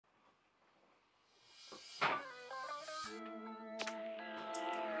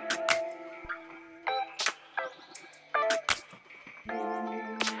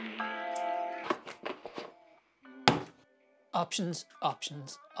Options,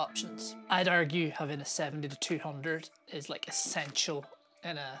 options, options. I'd argue having a 70-200 is like essential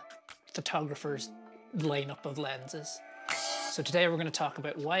in a photographer's lineup of lenses. So today we're going to talk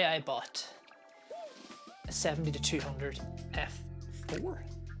about why I bought a 70-200 f4.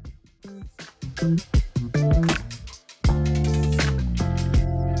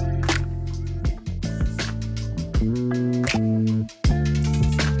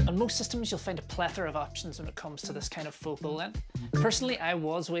 On most systems you'll find a plethora of options when it comes to this kind of focal length. Personally, I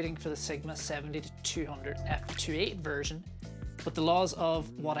was waiting for the Sigma 70-200 f2.8 version, but the laws of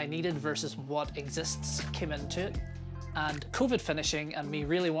what I needed versus what exists came into it, and COVID finishing and me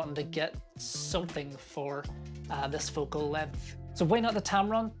really wanting to get something for this focal length. So why not the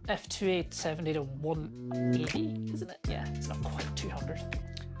Tamron f2.8 70-180, isn't it? Yeah, it's not quite 200.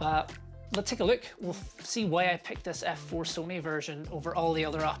 But let's take a look. We'll see why I picked this f4 Sony version over all the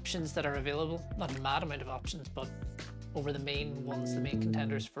other options that are available. Not a mad amount of options, but over the main ones, the main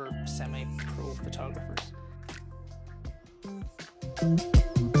contenders for semi-pro photographers.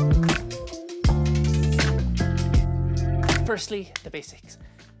 Firstly, the basics.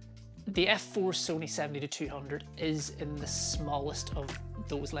 The f4 Sony 70-200 is in the smallest of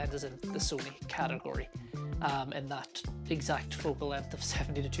those lenses in the Sony category, in that exact focal length of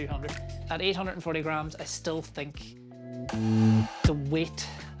 70-200. At 840 grams, I still think the weight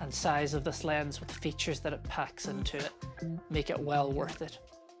and size of this lens with the features that it packs into it make it well worth it.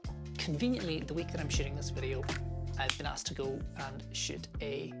 Conveniently, the week that I'm shooting this video, I've been asked to go and shoot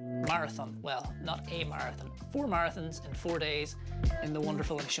a marathon. Well, not a marathon, 4 marathons in 4 days in the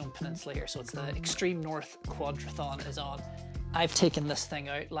wonderful Eoghan Peninsula here. So it's the Extreme North Quadrathon is on. I've taken this thing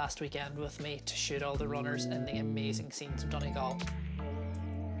out last weekend with me to shoot all the runners in the amazing scenes of Donegal.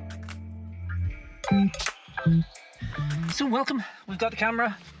 So welcome, we've got the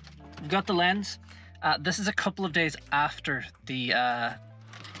camera, we've got the lens. This is a couple of days after the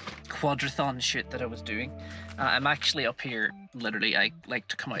quadrathon shoot that I was doing. I'm actually up here, literally. I like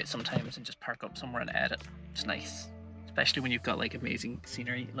to come out sometimes and just park up somewhere and edit. It's nice, especially when you've got like amazing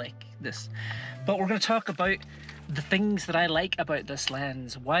scenery like this. But we're going to talk about the things that I like about this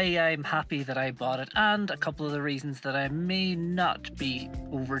lens, why I'm happy that I bought it, and a couple of the reasons that I may not be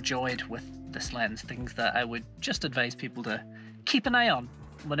overjoyed with this lens, things that I would just advise people to keep an eye on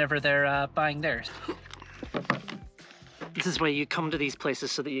whenever they're buying theirs. This is why you come to these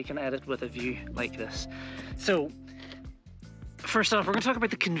places, so that you can edit with a view like this. So, first off, we're going to talk about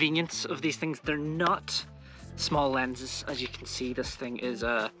the convenience of these things. They're not small lenses. As you can see, this thing is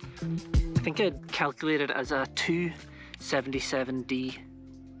I think I'd calculated as a 277D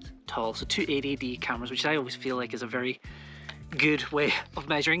tall, so 280D cameras, which I always feel like is a very good way of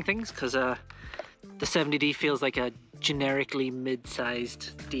measuring things, because the 70D feels like a generically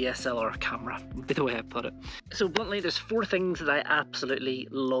mid-sized DSLR camera, would be the way I put it. So bluntly, there's 4 things that I absolutely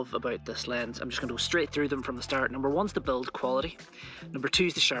love about this lens. I'm just going to go straight through them from the start. Number 1's the build quality. Number 2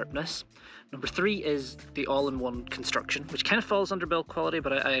 is the sharpness. Number 3 is the all-in-one construction, which kind of falls under build quality,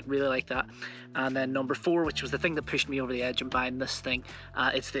 but I really like that. And then number 4, which was the thing that pushed me over the edge in buying this thing,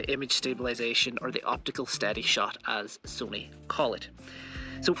 it's the image stabilization, or the optical steady shot, as Sony call it.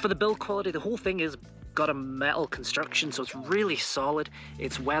 So for the build quality, the whole thing is got a metal construction, so it's really solid.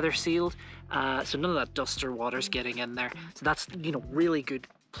 It's weather sealed, so none of that dust or water's getting in there. So that's, you know, really good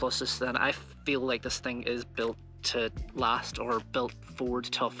pluses. Then I feel like this thing is built to last, or built Ford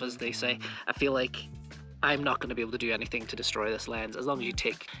tough, as they say. I feel like I'm not going to be able to do anything to destroy this lens, as long as you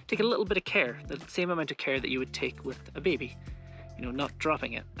take a little bit of care, the same amount of care that you would take with a baby, you know, not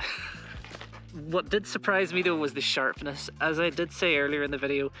dropping it. What did surprise me though was the sharpness. As I did say earlier in the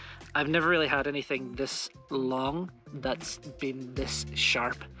video, I've never really had anything this long that's been this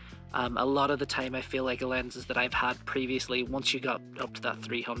sharp. A lot of the time I feel like the lenses that I've had previously, once you got up to that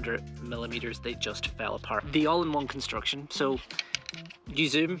 300mm, they just fell apart. The all-in-one construction, so you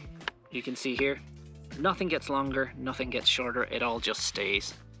zoom, you can see here, nothing gets longer, nothing gets shorter, it all just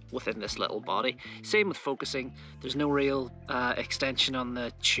stays within this little body. Same with focusing, there's no real extension on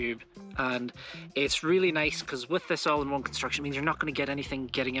the tube, and it's really nice because with this all-in-one construction, it means you're not going to get anything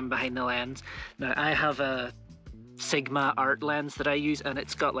getting in behind the lens. Now I have a Sigma art lens that I use, and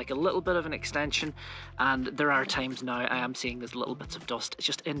it's got like a little bit of an extension, and there are times now I am seeing there's little bits of dust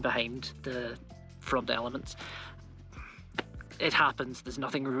just in behind the front elements. It happens, there's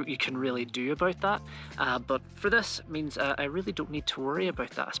nothing you can really do about that, but for this, it means I really don't need to worry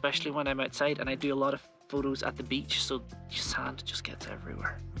about that, especially when I'm outside and I do a lot of photos at the beach, so sand just gets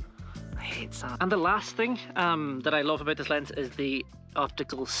everywhere. I hate sand. And the last thing that I love about this lens is the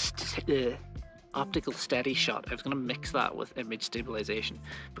optical optical steady shot. I was going to mix that with image stabilization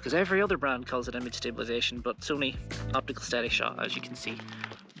because every other brand calls it image stabilization, but Sony optical steady shot, as you can see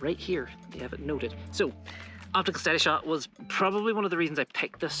right here, they have it noted. So optical steady shot was probably one of the reasons I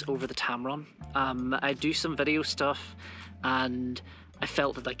picked this over the Tamron. I do some video stuff and I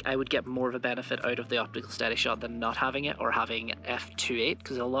felt that like I would get more of a benefit out of the optical steady shot than not having it or having f2.8,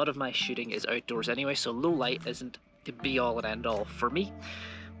 because a lot of my shooting is outdoors anyway, so low light isn't the be all and end all for me.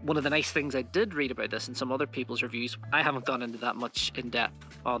 One of the nice things I did read about this in some other people's reviews, I haven't gone into that much in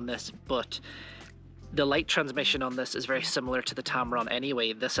depth on this, but the light transmission on this is very similar to the Tamron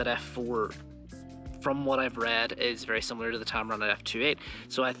anyway. This at f4, from what I've read, is very similar to the Tamron at f2.8.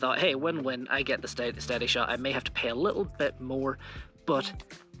 So I thought, hey, win-win, I get the steady shot. I may have to pay a little bit more, but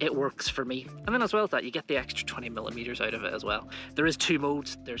it works for me. And then as well as that, you get the extra 20mm out of it as well. There is two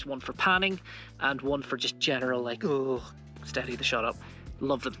modes. There's one for panning and one for just general, like, oh, steady the shot up.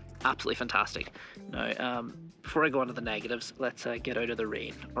 Love them. Absolutely fantastic. Now, before I go on to the negatives, let's get out of the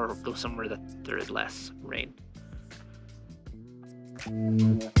rain, or go somewhere that there is less rain.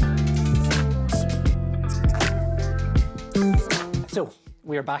 So,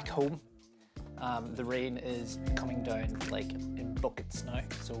 we are back home. The rain is coming down like in buckets now,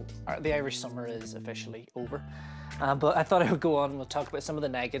 so the Irish summer is officially over. But I thought I would go on and we'll talk about some of the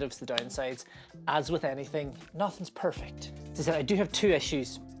negatives, the downsides. As with anything, nothing's perfect. As I said, I do have two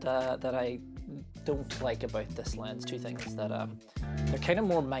issues that I don't like about this lens, two things that they're kind of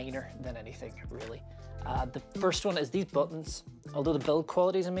more minor than anything, really. The first one is these buttons. Although the build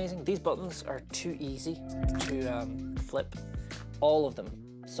quality is amazing, these buttons are too easy to flip. All of them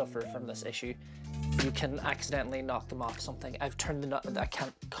suffer from this issue. You can accidentally knock them off something. I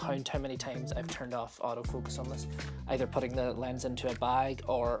can't count how many times I've turned off autofocus on this, either putting the lens into a bag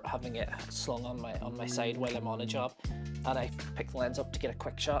or having it slung on my side while I'm on a job, and I pick the lens up to get a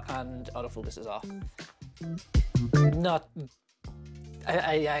quick shot and autofocus is off.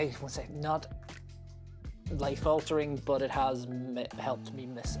 I won't say not life-altering, but it has helped me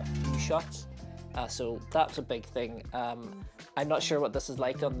miss a few shots. So that's a big thing. I'm not sure what this is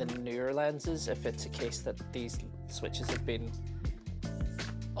like on the newer lenses, if it's a case that these switches have been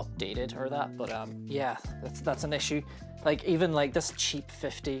updated or that, but yeah, that's an issue. Like even like this cheap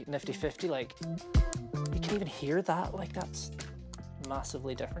nifty 50, like you can even hear that, like that's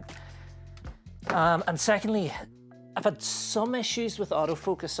massively different. And secondly, I've had some issues with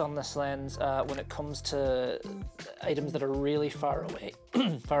autofocus on this lens when it comes to items that are really far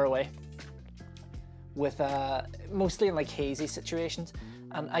away, with mostly in like hazy situations.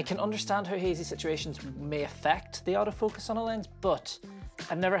 And I can understand how hazy situations may affect the autofocus on a lens, but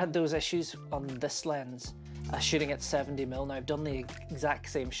I've never had those issues on this lens. Shooting at 70mm, now I've done the exact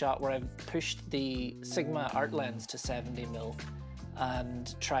same shot where I've pushed the Sigma art lens to 70mm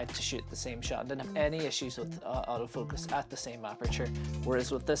and tried to shoot the same shot and didn't have any issues with autofocus at the same aperture,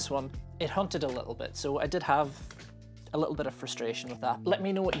 whereas with this one it hunted a little bit, so I did have a little bit of frustration with that. Let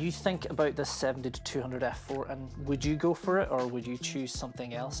me know what you think about this 70-200 f4, and would you go for it or would you choose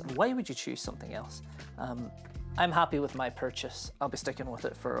something else, and why would you choose something else? I'm happy with my purchase. I'll be sticking with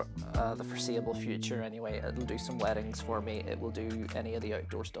it for the foreseeable future anyway. It'll do some weddings for me, it will do any of the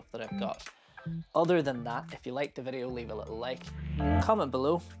outdoor stuff that I've got. Other than that, if you liked the video, leave a little like, comment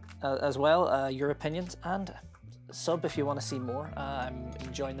below as well your opinions, and sub if you want to see more. I'm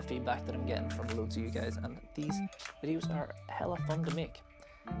enjoying the feedback that I'm getting from loads of you guys, and these videos are hella fun to make.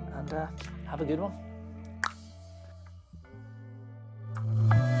 And have a good one.